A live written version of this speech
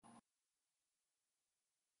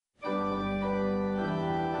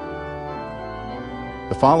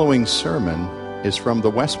The following sermon is from the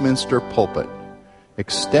Westminster pulpit,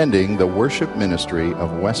 extending the worship ministry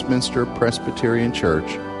of Westminster Presbyterian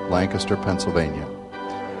Church, Lancaster, Pennsylvania.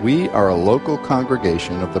 We are a local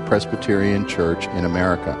congregation of the Presbyterian Church in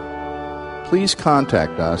America. Please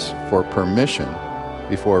contact us for permission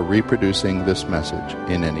before reproducing this message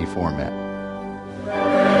in any format.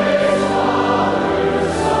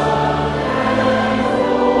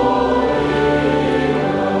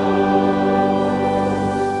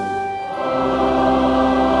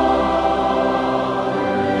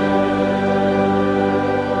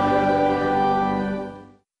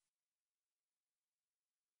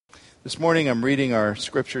 This morning I'm reading our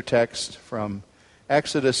scripture text from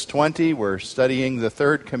Exodus 20. We're studying the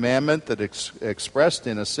third commandment that is expressed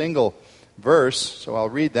in a single verse, so I'll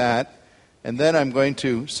read that, and then I'm going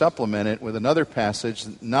to supplement it with another passage,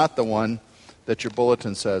 not the one that your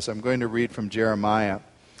bulletin says. I'm going to read from Jeremiah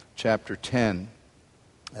chapter 10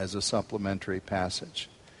 as a supplementary passage.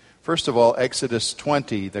 First of all, Exodus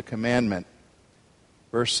 20, the commandment,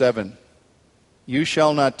 verse 7. You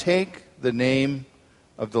shall not take the name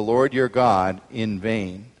of the Lord your God in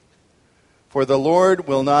vain. For the Lord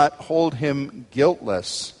will not hold him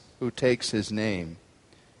guiltless who takes his name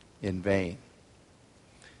in vain.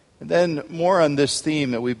 And then more on this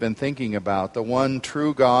theme that we've been thinking about, the one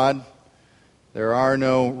true God. There are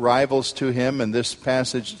no rivals to him, and this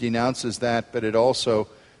passage denounces that, but it also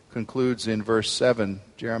concludes in verse 7,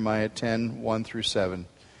 Jeremiah 10, 1 through 7,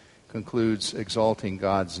 concludes exalting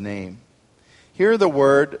God's name. Hear the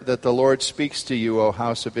word that the Lord speaks to you, O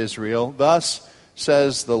house of Israel. Thus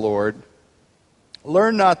says the Lord,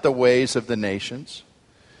 learn not the ways of the nations,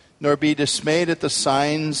 nor be dismayed at the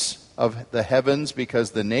signs of the heavens,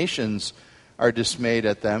 because the nations are dismayed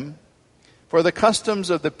at them. For the customs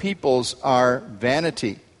of the peoples are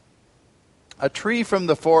vanity. A tree from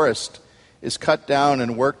the forest is cut down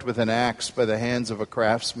and worked with an axe by the hands of a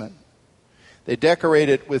craftsman. They decorate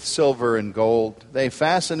it with silver and gold. They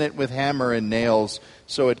fasten it with hammer and nails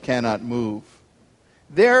so it cannot move.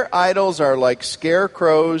 Their idols are like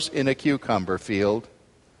scarecrows in a cucumber field.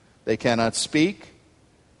 They cannot speak.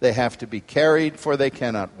 They have to be carried, for they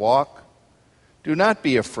cannot walk. Do not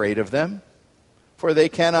be afraid of them, for they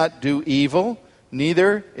cannot do evil,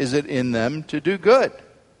 neither is it in them to do good.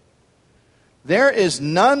 There is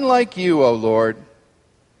none like you, O Lord.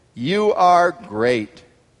 You are great,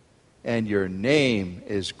 and your name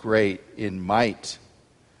is great in might.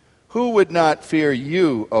 Who would not fear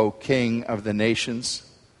you, O King of the nations?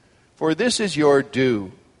 For this is your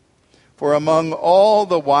due. For among all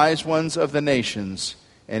the wise ones of the nations,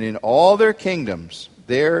 and in all their kingdoms,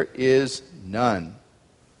 there is none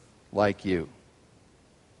like you.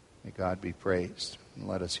 May God be praised. And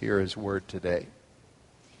let us hear his word today.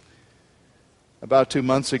 About 2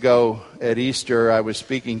 months ago at Easter, I was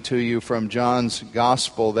speaking to you from John's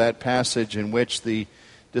Gospel, that passage in which the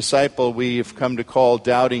disciple we've come to call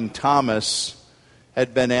Doubting Thomas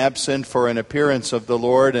had been absent for an appearance of the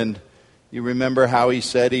Lord, and you remember how he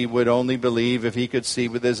said he would only believe if he could see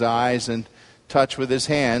with his eyes and touch with his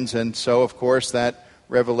hands, and so, of course, that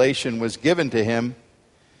revelation was given to him,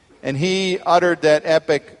 and he uttered that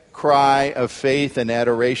epic cry of faith and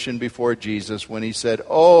adoration before Jesus when he said,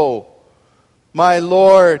 "Oh, my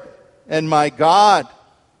Lord and my God."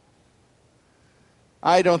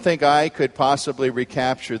 I don't think I could possibly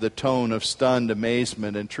recapture the tone of stunned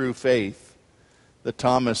amazement and true faith that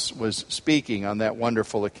Thomas was speaking on that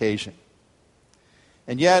wonderful occasion.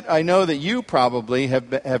 And yet I know that you probably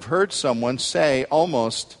have heard someone say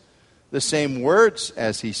almost the same words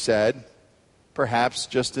as he said, perhaps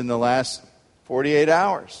just in the last 48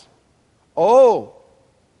 hours. Oh,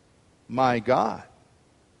 my God.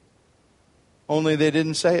 Only they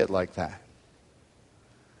didn't say it like that.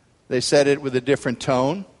 They said it with a different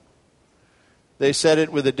tone. They said it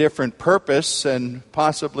with a different purpose, and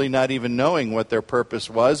possibly not even knowing what their purpose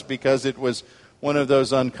was, because it was one of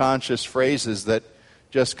those unconscious phrases that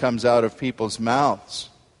just comes out of people's mouths.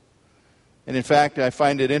 And in fact, I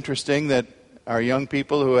find it interesting that our young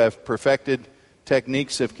people who have perfected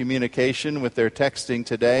techniques of communication with their texting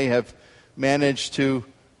today have managed to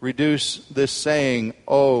reduce this saying,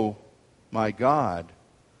 "Oh, my God,"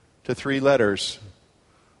 to 3 letters,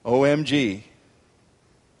 OMG.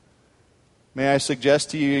 May I suggest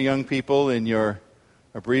to you, young people, in your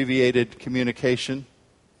abbreviated communication,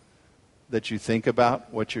 that you think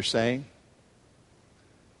about what you're saying?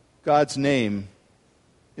 God's name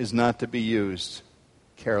is not to be used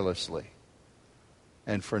carelessly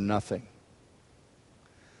and for nothing.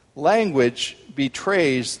 Language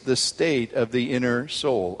betrays the state of the inner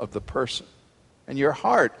soul of the person. And your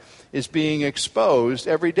heart is being exposed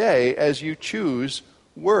every day as you choose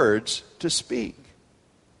words to speak.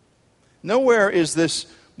 Nowhere is this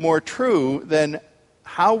more true than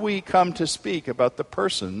how we come to speak about the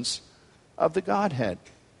persons of the Godhead.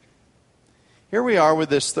 Here we are with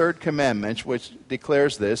this third commandment, which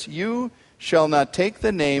declares this: you shall not take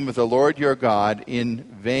the name of the Lord your God in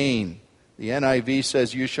vain. The NIV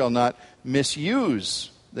says you shall not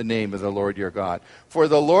misuse the name of the Lord your God. For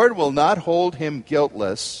the Lord will not hold him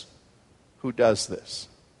guiltless who does this.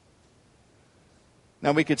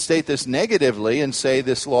 Now we could state this negatively and say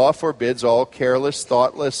this law forbids all careless,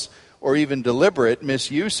 thoughtless, or even deliberate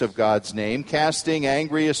misuse of God's name, casting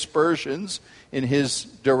angry aspersions in his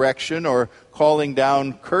direction or calling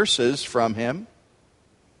down curses from him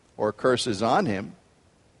or curses on him.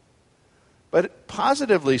 But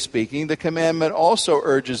positively speaking, the commandment also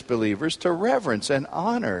urges believers to reverence and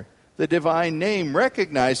honor the divine name,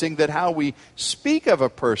 recognizing that how we speak of a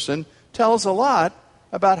person tells a lot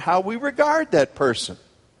about how we regard that person.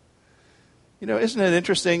 You know, isn't it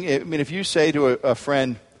interesting? I mean, if you say to a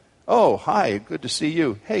friend, "Oh, hi, good to see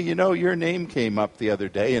you. Hey, you know, your name came up the other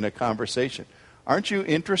day in a conversation. Aren't you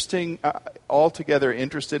altogether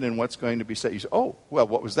interested in what's going to be said?" You say, "Oh, well,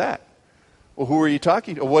 what was that?" "Well, who are you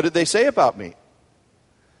talking to? What did they say about me?"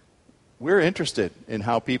 We're interested in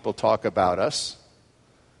how people talk about us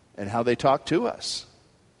and how they talk to us.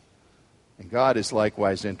 And God is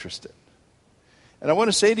likewise interested. And I want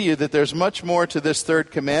to say to you that there's much more to this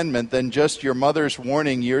third commandment than just your mother's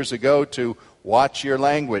warning years ago to watch your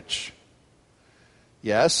language.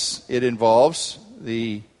 Yes, it involves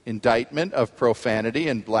the indictment of profanity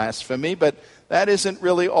and blasphemy, but that isn't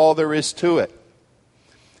really all there is to it.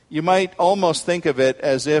 You might almost think of it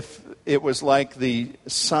as if it was like the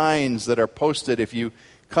signs that are posted if you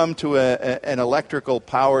come to an electrical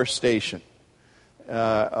power station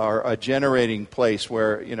or a generating place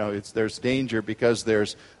where, you know, there's danger because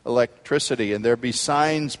there's electricity, and there'd be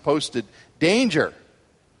signs posted, "Danger,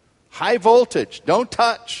 high voltage, don't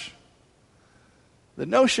touch." The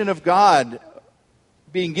notion of God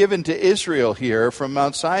being given to Israel here from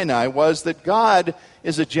Mount Sinai was that God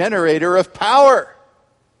is a generator of power.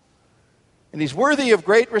 And he's worthy of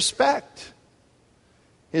great respect.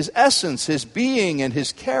 His essence, his being, and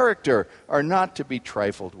his character are not to be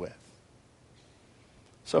trifled with.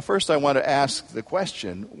 So first I want to ask the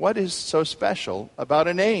question, what is so special about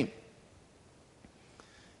a name?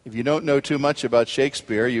 If you don't know too much about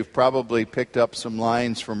Shakespeare, you've probably picked up some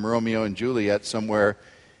lines from Romeo and Juliet somewhere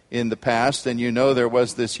in the past, and you know there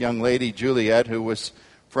was this young lady, Juliet, who was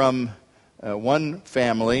from one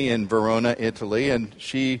family in Verona, Italy, and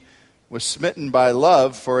she was smitten by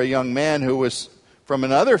love for a young man who was from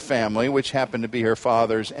another family, which happened to be her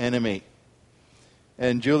father's enemy.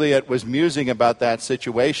 And Juliet was musing about that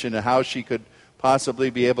situation and how she could possibly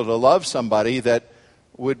be able to love somebody that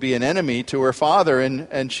would be an enemy to her father.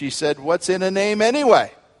 And she said, "What's in a name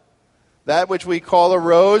anyway? That which we call a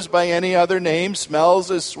rose by any other name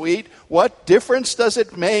smells as sweet. What difference does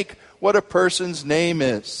it make what a person's name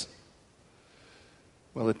is?"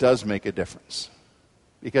 Well, it does make a difference,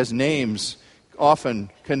 because names often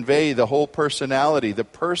convey the whole personality, the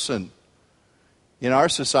person. In our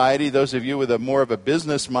society, those of you with more of a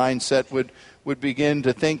business mindset would begin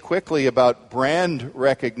to think quickly about brand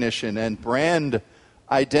recognition and brand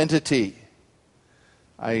identity.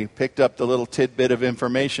 I picked up the little tidbit of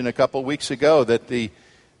information a couple weeks ago that the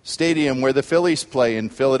stadium where the Phillies play in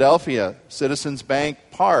Philadelphia, Citizens Bank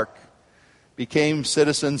Park, became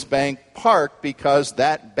Citizens Bank Park because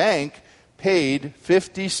that bank paid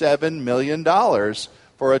 $57 million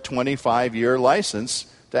for a 25-year license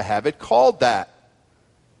to have it called that.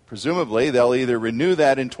 Presumably, they'll either renew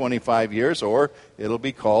that in 25 years or it'll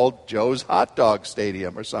be called Joe's Hot Dog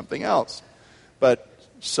Stadium or something else. But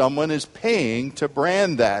someone is paying to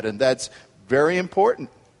brand that, and that's very important.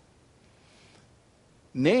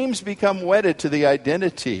 Names become wedded to the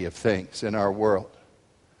identity of things in our world.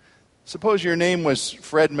 Suppose your name was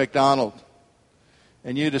Fred McDonald,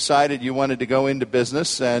 and you decided you wanted to go into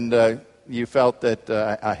business, and you felt that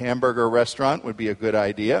a hamburger restaurant would be a good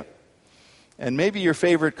idea. And maybe your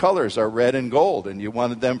favorite colors are red and gold, and you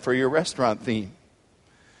wanted them for your restaurant theme.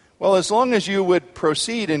 Well, as long as you would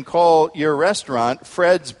proceed and call your restaurant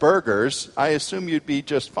Fred's Burgers, I assume you'd be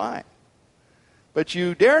just fine. But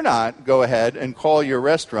you dare not go ahead and call your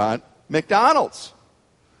restaurant McDonald's.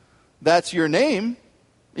 That's your name.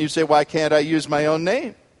 You say, "Why can't I use my own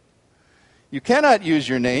name?" You cannot use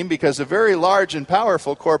your name because a very large and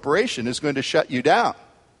powerful corporation is going to shut you down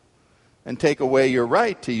and take away your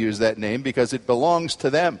right to use that name because it belongs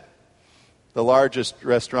to them, the largest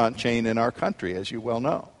restaurant chain in our country, as you well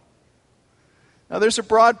know. Now, there's a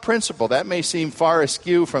broad principle. That may seem far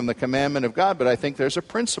askew from the commandment of God, but I think there's a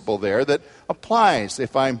principle there that applies.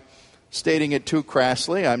 If I'm stating it too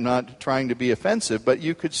crassly, I'm not trying to be offensive, but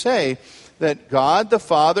you could say that God, the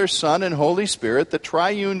Father, Son, and Holy Spirit, the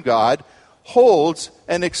triune God, holds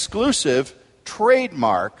an exclusive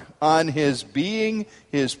trademark on his being,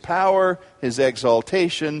 his power, his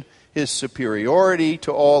exaltation, his superiority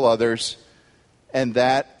to all others, and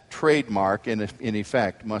that trademark, in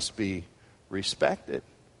effect, must be respected.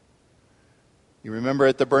 You remember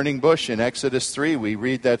at the burning bush in Exodus 3, we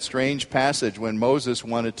read that strange passage when Moses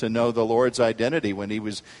wanted to know the Lord's identity, when he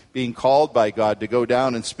was being called by God to go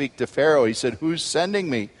down and speak to Pharaoh. He said, "Who's sending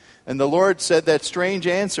me?" And the Lord said that strange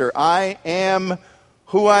answer, "I am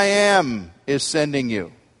who I am is sending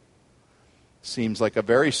you." Seems like a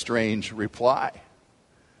very strange reply.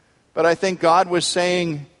 But I think God was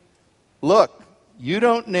saying, look, you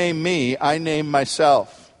don't name me, I name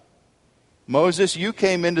myself. Moses, you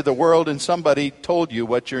came into the world and somebody told you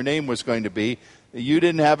what your name was going to be. You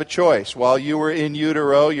didn't have a choice. While you were in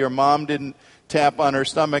utero, your mom didn't tap on her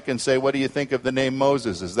stomach and say, "What do you think of the name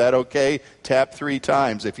Moses? Is that okay?" Tap 3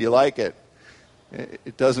 times if you like it.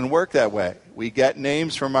 It doesn't work that way. We get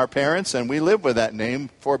names from our parents and we live with that name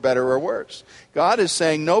for better or worse. God is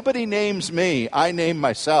saying, nobody names me, I name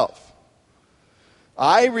myself.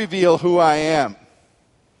 I reveal who I am.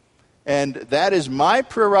 And that is my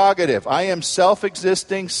prerogative. I am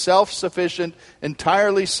self-existing, self-sufficient,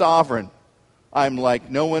 entirely sovereign. I'm like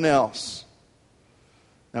no one else.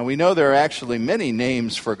 Now, we know there are actually many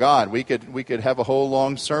names for God. We could have a whole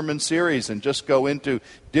long sermon series and just go into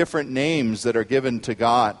different names that are given to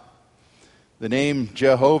God. The name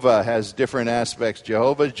Jehovah has different aspects.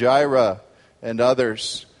 Jehovah Jireh and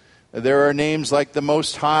others. There are names like the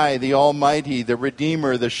Most High, the Almighty, the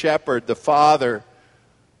Redeemer, the Shepherd, the Father.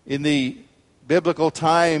 In the biblical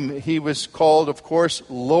time, he was called, of course,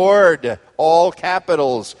 Lord, all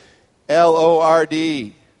capitals,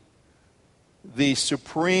 Lord. The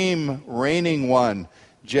supreme reigning one,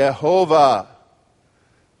 Jehovah.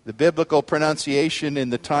 The biblical pronunciation in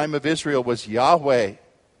the time of Israel was Yahweh.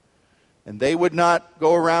 And they would not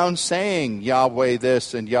go around saying Yahweh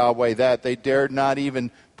this and Yahweh that. They dared not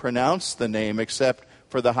even pronounce the name except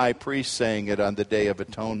for the high priest saying it on the Day of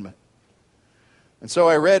Atonement. And so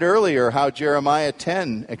I read earlier how Jeremiah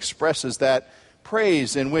 10 expresses that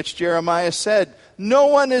praise in which Jeremiah said, "No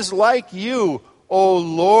one is like you, O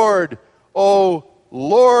Lord, O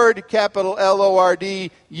Lord, capital Lord,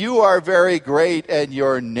 you are very great and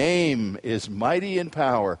your name is mighty in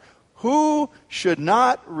power. Who should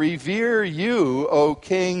not revere you, O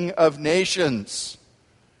King of nations?"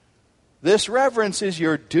 This reverence is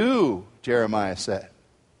your due, Jeremiah said.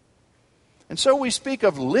 And so we speak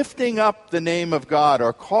of lifting up the name of God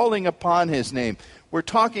or calling upon his name. We're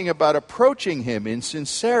talking about approaching him in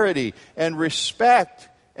sincerity and respect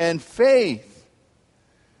and faith.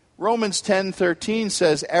 Romans 10:13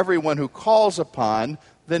 says, everyone who calls upon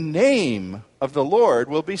the name of the Lord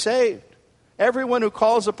will be saved. Everyone who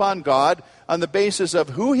calls upon God on the basis of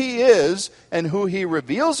who he is and who he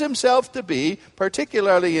reveals himself to be,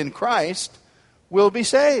 particularly in Christ, will be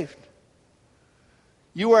saved.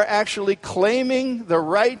 You are actually claiming the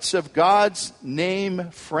rights of God's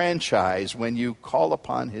name franchise when you call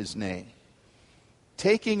upon his name.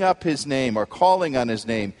 Taking up his name or calling on his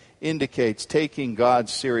name indicates taking God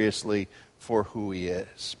seriously for who he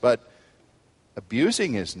is. But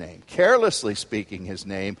abusing his name, carelessly speaking his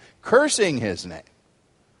name, cursing his name,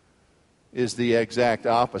 is the exact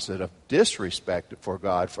opposite of disrespect for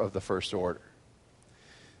God of the first order.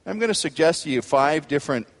 I'm going to suggest to you 5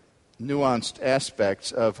 different nuanced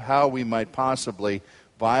aspects of how we might possibly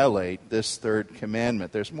violate this third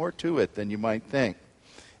commandment. There's more to it than you might think.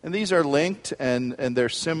 And these are linked and they're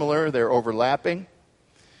similar, they're overlapping.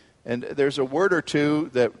 And there's a word or two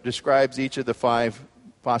that describes each of the 5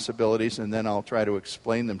 possibilities, and then I'll try to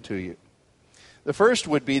explain them to you. The first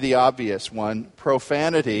would be the obvious one,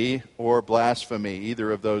 profanity or blasphemy,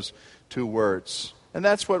 either of those 2 words. And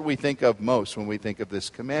that's what we think of most when we think of this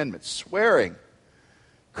commandment. Swearing,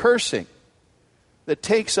 cursing, that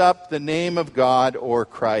takes up the name of God or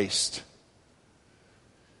Christ.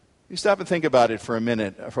 You stop and think about it for a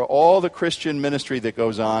minute. For all the Christian ministry that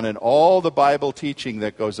goes on and all the Bible teaching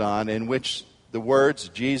that goes on in which the words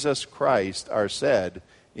Jesus Christ are said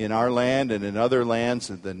in our land and in other lands,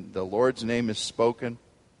 and then the Lord's name is spoken,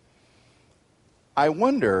 I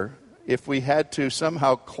wonder if we had to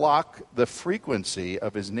somehow clock the frequency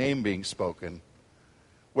of his name being spoken,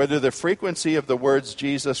 whether the frequency of the words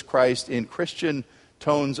Jesus Christ in Christian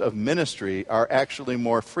tones of ministry are actually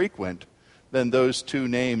more frequent than those 2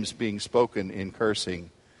 names being spoken in cursing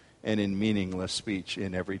and in meaningless speech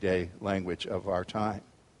in everyday language of our time.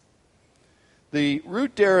 The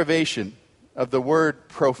root derivation of the word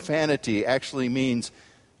profanity actually means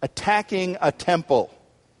attacking a temple,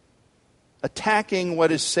 attacking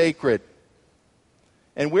what is sacred.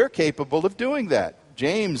 And we're capable of doing that.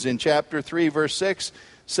 James in chapter 3, verse 6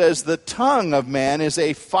 says, "The tongue of man is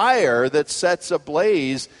a fire that sets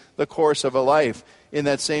ablaze the course of a life." In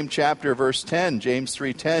that same chapter, verse 10, James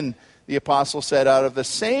 3:10, the apostle said, "Out of the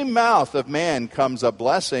same mouth of man comes a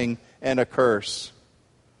blessing and a curse."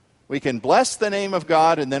 We can bless the name of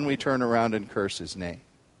God, and then we turn around and curse his name.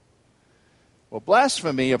 Well,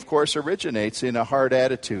 blasphemy, of course, originates in a hard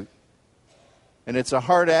attitude. And it's a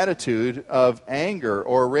hard attitude of anger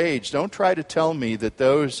or rage. Don't try to tell me that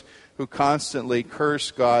those who constantly curse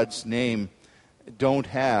God's name don't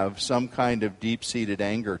have some kind of deep-seated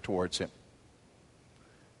anger towards him.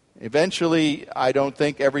 Eventually, I don't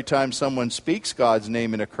think every time someone speaks God's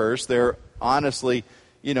name in a curse, they're honestly,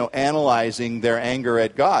 analyzing their anger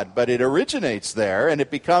at God. But it originates there, and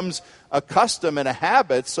it becomes a custom and a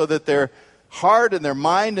habit so that their heart and their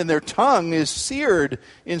mind and their tongue is seared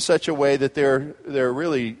in such a way that they're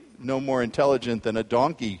really no more intelligent than a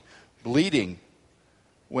donkey bleating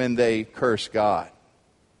when they curse God.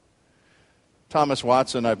 Thomas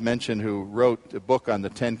Watson, I've mentioned, who wrote a book on the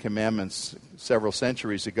Ten Commandments several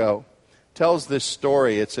centuries ago, tells this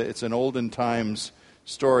story. It's an olden times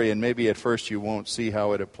story, and maybe at first you won't see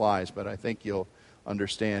how it applies, but I think you'll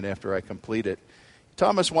understand after I complete it.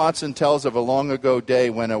 Thomas Watson tells of a long ago day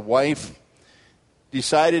when a wife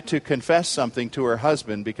decided to confess something to her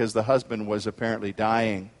husband because the husband was apparently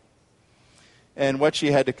dying. And what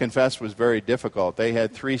she had to confess was very difficult. They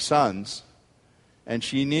had 3 sons, and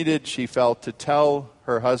she felt, to tell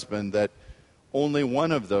her husband that only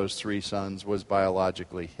one of those 3 sons was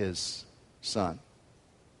biologically his son.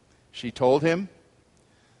 She told him.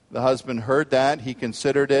 The husband heard that, he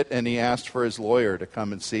considered it, and he asked for his lawyer to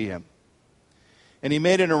come and see him. And he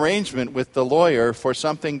made an arrangement with the lawyer for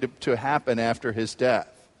something to happen after his death.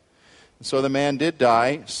 So the man did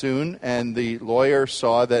die soon, and the lawyer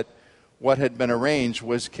saw that what had been arranged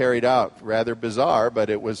was carried out. Rather bizarre, but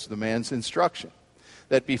it was the man's instruction.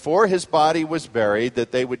 That before his body was buried,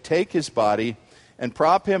 that they would take his body and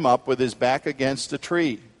prop him up with his back against a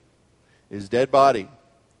tree, his dead body.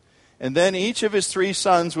 And then each of his 3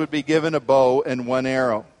 sons would be given a bow and 1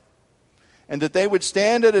 arrow. And that they would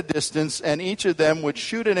stand at a distance, and each of them would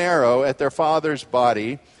shoot an arrow at their father's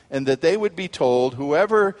body, and that they would be told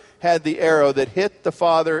whoever had the arrow that hit the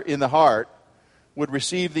father in the heart would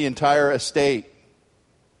receive the entire estate.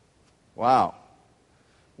 Wow.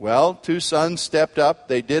 Well, 2 sons stepped up,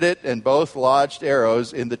 they did it, and both lodged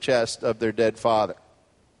arrows in the chest of their dead father.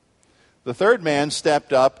 The 3rd man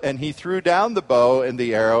stepped up, and he threw down the bow and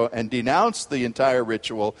the arrow and denounced the entire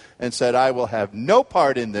ritual and said, "I will have no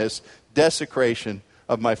part in this desecration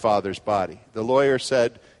of my father's body." The lawyer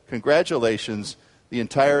said, "Congratulations, the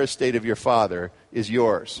entire estate of your father is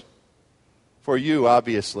yours. For you,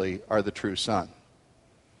 obviously, are the true son,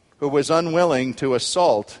 who was unwilling to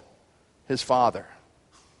assault his father."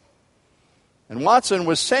 And Watson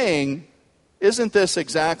was saying, isn't this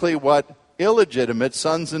exactly what illegitimate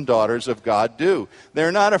sons and daughters of God do?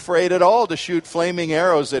 They're not afraid at all to shoot flaming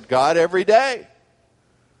arrows at God every day.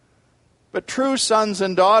 But true sons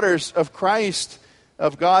and daughters of Christ,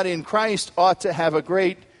 of God in Christ, ought to have a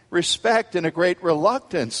great respect and a great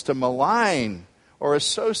reluctance to malign or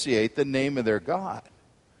associate the name of their God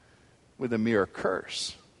with a mere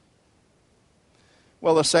curse.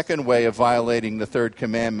 Well, the second way of violating the 3rd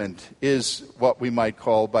commandment is what we might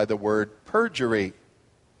call by the word perjury.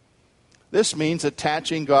 This means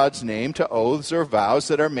attaching God's name to oaths or vows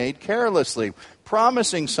that are made carelessly,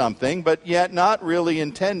 promising something, but yet not really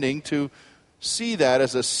intending to see that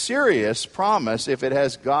as a serious promise if it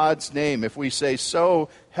has God's name. If we say, "So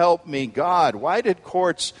help me God," why did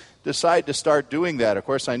courts decide to start doing that? Of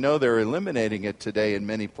course, I know they're eliminating it today in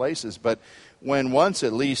many places, but when once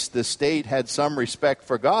at least the state had some respect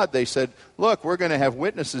for God, they said, look, we're going to have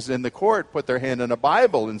witnesses in the court put their hand on a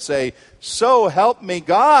Bible and say, "So help me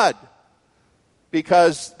God,"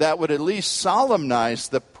 because that would at least solemnize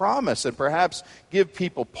the promise and perhaps give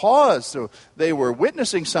people pause so they were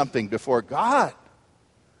witnessing something before God.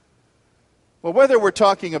 Well, whether we're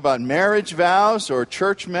talking about marriage vows or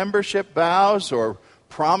church membership vows or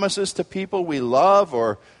promises to people we love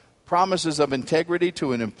or promises of integrity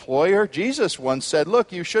to an employer, Jesus once said,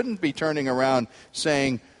 look, you shouldn't be turning around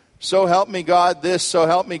saying, "So help me God this, so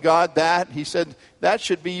help me God that." He said that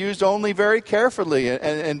should be used only very carefully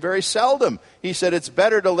and very seldom. He said it's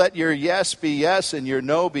better to let your yes be yes and your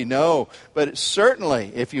no be no. But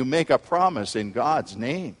certainly if you make a promise in God's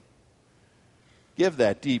name, Give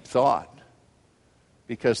that deep thought,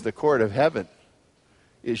 because the court of heaven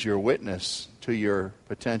is your witness to your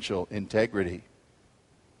potential integrity.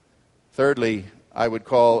 Thirdly, I would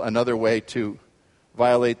call another way to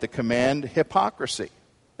violate the command hypocrisy.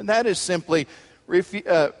 And that is simply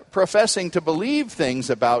professing to believe things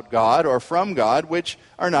about God or from God which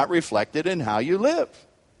are not reflected in how you live.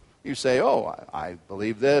 You say, oh, I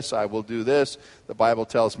believe this, I will do this, the Bible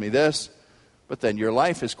tells me this, but then your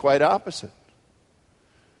life is quite opposite.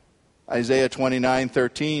 Isaiah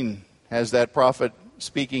 29:13 has that prophet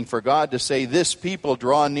speaking for God to say, this people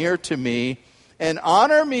draw near to me and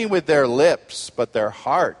honor me with their lips, but their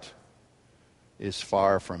heart is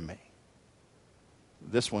far from me.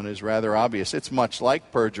 This one is rather obvious. It's much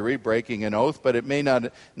like perjury, breaking an oath, but it may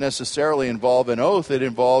not necessarily involve an oath. It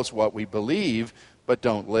involves what we believe, but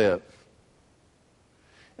don't live.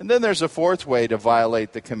 And then there's a fourth way to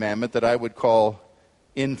violate the commandment that I would call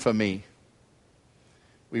infamy.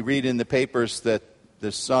 We read in the papers that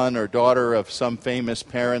the son or daughter of some famous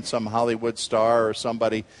parent, some Hollywood star or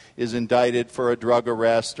somebody, is indicted for a drug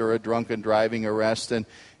arrest or a drunken driving arrest. And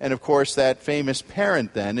of course, that famous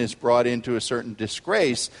parent then is brought into a certain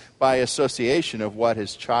disgrace by association of what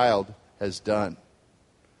his child has done.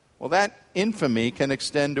 Well, that infamy can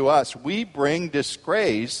extend to us. We bring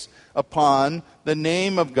disgrace upon the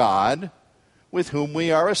name of God with whom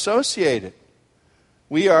we are associated.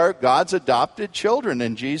 We are God's adopted children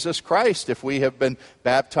in Jesus Christ. If we have been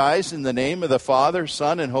baptized in the name of the Father,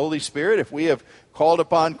 Son, and Holy Spirit, if we have called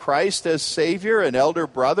upon Christ as Savior and elder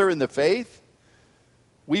brother in the faith,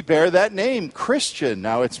 we bear that name, Christian.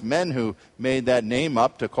 Now, it's men who made that name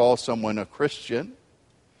up to call someone a Christian.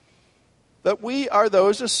 But we are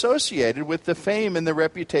those associated with the fame and the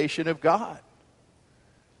reputation of God.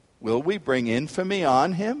 Will we bring infamy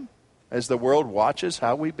on him as the world watches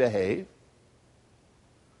how we behave?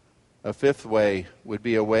 A fifth way would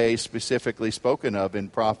be a way specifically spoken of in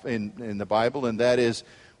the Bible, and that is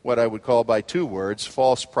what I would call by two words,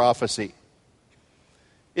 false prophecy.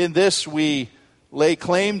 In this, we lay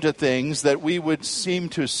claim to things that we would seem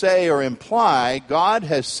to say or imply God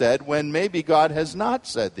has said when maybe God has not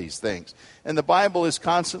said these things. And the Bible is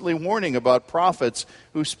constantly warning about prophets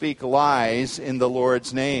who speak lies in the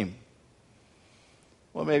Lord's name.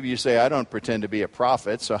 Well, maybe you say, I don't pretend to be a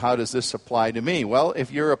prophet, so how does this apply to me? Well,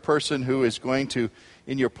 if you're a person who is going to,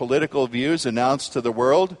 in your political views, announce to the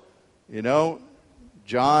world,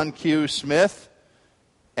 John Q. Smith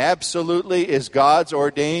absolutely is God's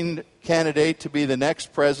ordained candidate to be the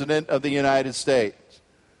next president of the United States,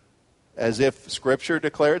 as if Scripture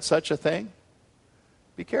declared such a thing,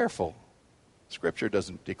 be careful. Scripture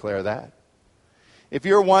doesn't declare that. If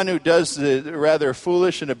you're one who does the rather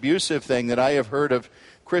foolish and abusive thing that I have heard of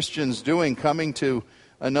Christians doing, coming to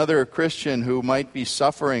another Christian who might be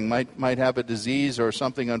suffering, might have a disease or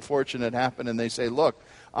something unfortunate happen, and they say, look,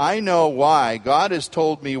 I know why. God has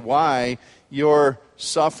told me why you're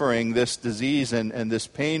suffering this disease and this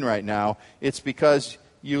pain right now. It's because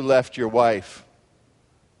you left your wife.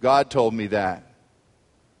 God told me that.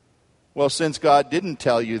 Well, since God didn't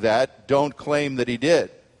tell you that, don't claim that he did.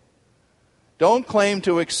 Don't claim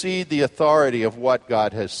to exceed the authority of what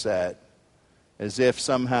God has said, as if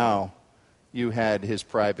somehow you had his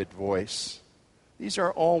private voice. These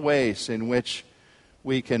are all ways in which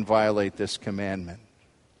we can violate this commandment.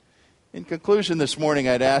 In conclusion this morning,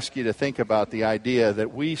 I'd ask you to think about the idea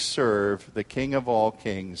that we serve the King of all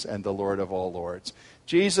kings and the Lord of all lords.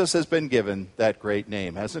 Jesus has been given that great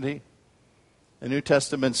name, hasn't he? The New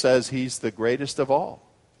Testament says he's the greatest of all.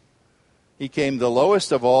 He came the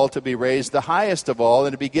lowest of all to be raised the highest of all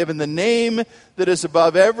and to be given the name that is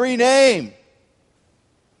above every name.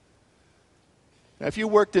 Now, if you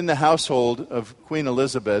worked in the household of Queen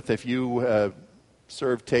Elizabeth, if you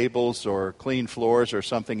served tables or cleaned floors or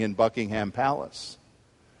something in Buckingham Palace,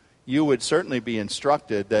 you would certainly be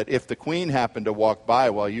instructed that if the Queen happened to walk by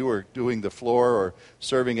while you were doing the floor or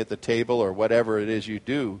serving at the table or whatever it is you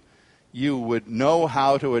do, you would know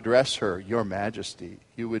how to address her, Your Majesty.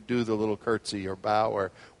 You would do the little curtsy or bow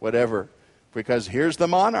or whatever, because here's the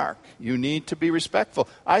monarch. You need to be respectful.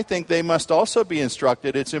 I think they must also be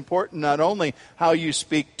instructed. It's important not only how you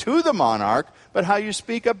speak to the monarch, but how you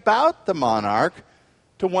speak about the monarch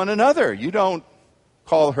to one another. You don't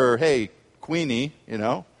call her, hey, Queenie,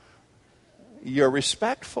 You're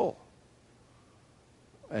respectful.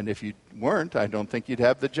 And if you weren't, I don't think you'd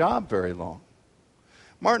have the job very long.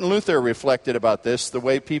 Martin Luther reflected about this, the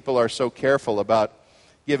way people are so careful about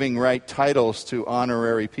giving right titles to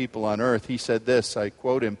honorary people on earth. He said this, I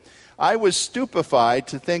quote him, I was stupefied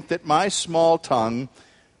to think that my small tongue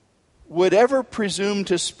would ever presume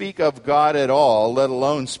to speak of God at all, let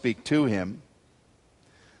alone speak to him.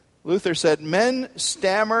 Luther said, men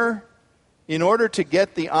stammer in order to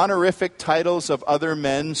get the honorific titles of other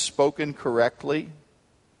men spoken correctly.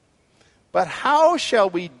 But how shall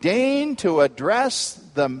we deign to address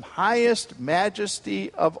the highest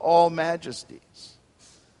majesty of all majesties?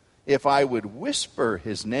 If I would whisper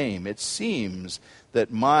his name, it seems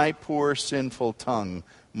that my poor sinful tongue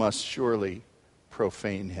must surely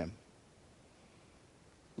profane him.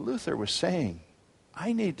 Luther was saying,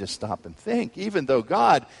 I need to stop and think, even though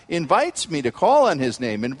God invites me to call on his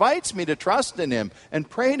name, invites me to trust in him and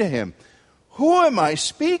pray to him. Who am I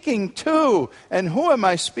speaking to, and who am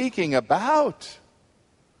I speaking about?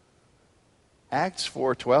 Acts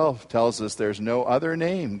 4:12 tells us there's no other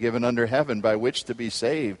name given under heaven by which to be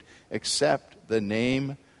saved except the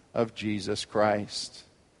name of Jesus Christ.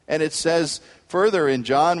 And it says further in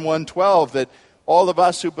John 1:12 that all of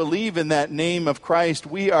us who believe in that name of Christ,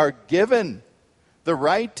 we are given the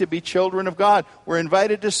right to be children of God. We're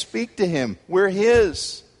invited to speak to him. We're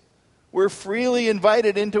his. We're freely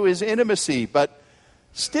invited into his intimacy. But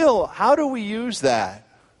still, how do we use that?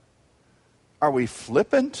 Are we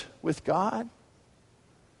flippant with God?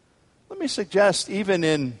 Let me suggest, even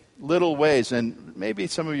in little ways, and maybe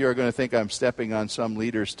some of you are going to think I'm stepping on some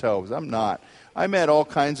leader's toes. I'm not. I'm at all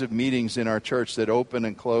kinds of meetings in our church that open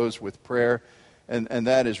and close with prayer, and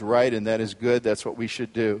that is right and that is good. That's what we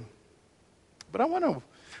should do. But I want to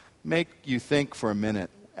make you think for a minute.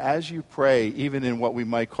 As you pray, even in what we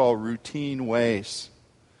might call routine ways,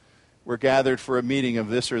 we're gathered for a meeting of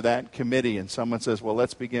this or that committee, and someone says, well,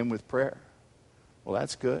 let's begin with prayer. Well,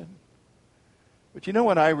 that's good. But you know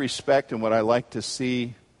what I respect and what I like to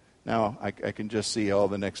see? Now, I can just see all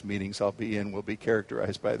the next meetings I'll be in will be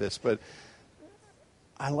characterized by this, but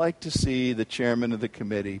I like to see the chairman of the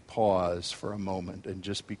committee pause for a moment and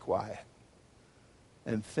just be quiet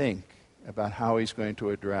and think about how he's going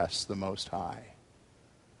to address the Most High.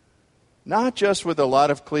 Not just with a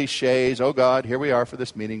lot of cliches, oh God, here we are for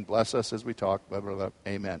this meeting, bless us as we talk, blah, blah, blah,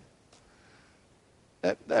 amen.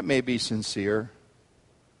 That may be sincere.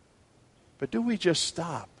 But do we just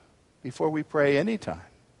stop before we pray anytime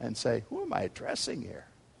and say, who am I addressing here?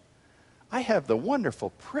 I have the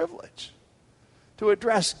wonderful privilege to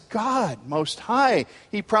address God Most High.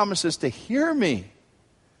 He promises to hear me.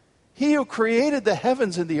 He who created the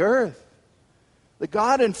heavens and the earth, the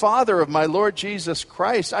God and Father of my Lord Jesus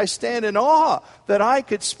Christ. I stand in awe that I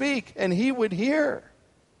could speak and he would hear.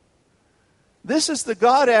 This is the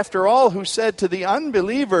God, after all, who said to the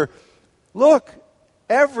unbeliever, look,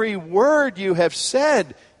 every word you have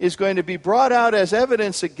said is going to be brought out as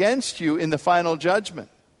evidence against you in the final judgment.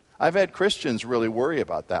 I've had Christians really worry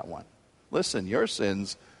about that one. Listen, your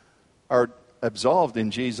sins are absolved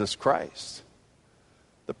in Jesus Christ.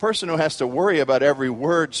 The person who has to worry about every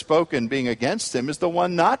word spoken being against him is the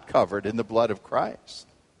one not covered in the blood of Christ.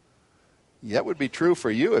 That would be true for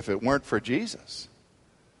you if it weren't for Jesus.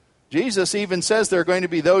 Jesus even says there are going to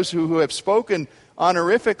be those who have spoken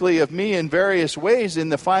honorifically of me in various ways in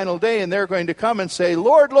the final day, and they're going to come and say,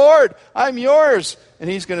 Lord, Lord, I'm yours. And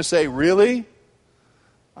he's going to say, really?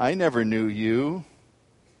 I never knew you.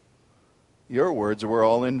 Your words were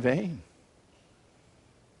all in vain.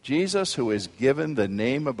 Jesus, who is given the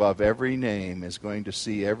name above every name, is going to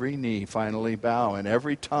see every knee finally bow and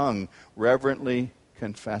every tongue reverently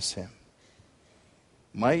confess him.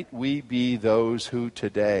 Might we be those who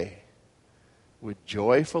today would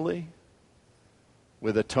joyfully,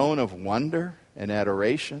 with a tone of wonder and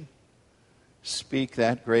adoration, speak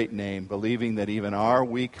that great name, believing that even our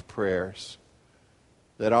weak prayers,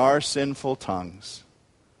 that our sinful tongues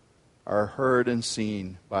are heard and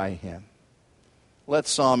seen by him. Let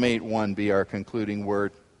Psalm 8:1 be our concluding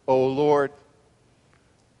word. O Lord,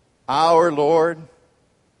 our Lord,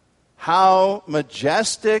 how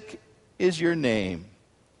majestic is your name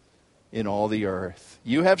in all the earth.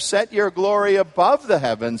 You have set your glory above the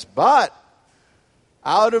heavens, but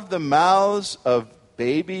out of the mouths of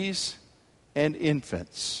babies and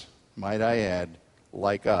infants, might I add,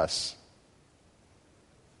 like us,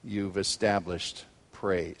 you've established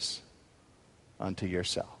praise unto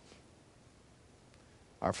yourself.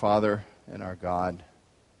 Our Father and our God,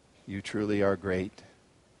 you truly are great.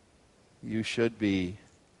 You should be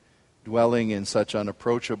dwelling in such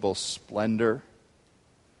unapproachable splendor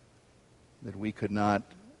that we could not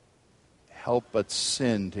help but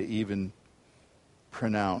sin to even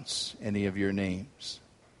pronounce any of your names.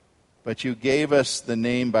 But you gave us the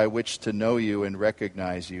name by which to know you and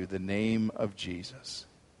recognize you, the name of Jesus.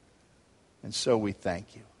 And so we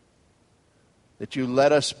thank you that you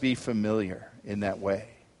let us be familiar in that way.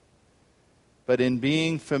 But in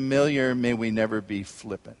being familiar, may we never be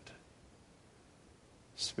flippant.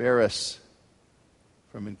 Spare us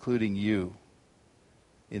from including you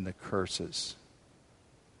in the curses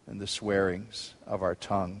and the swearings of our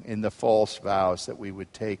tongue, in the false vows that we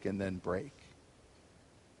would take and then break.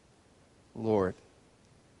 Lord,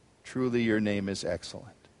 truly your name is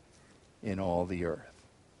excellent in all the earth.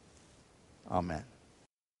 Amen.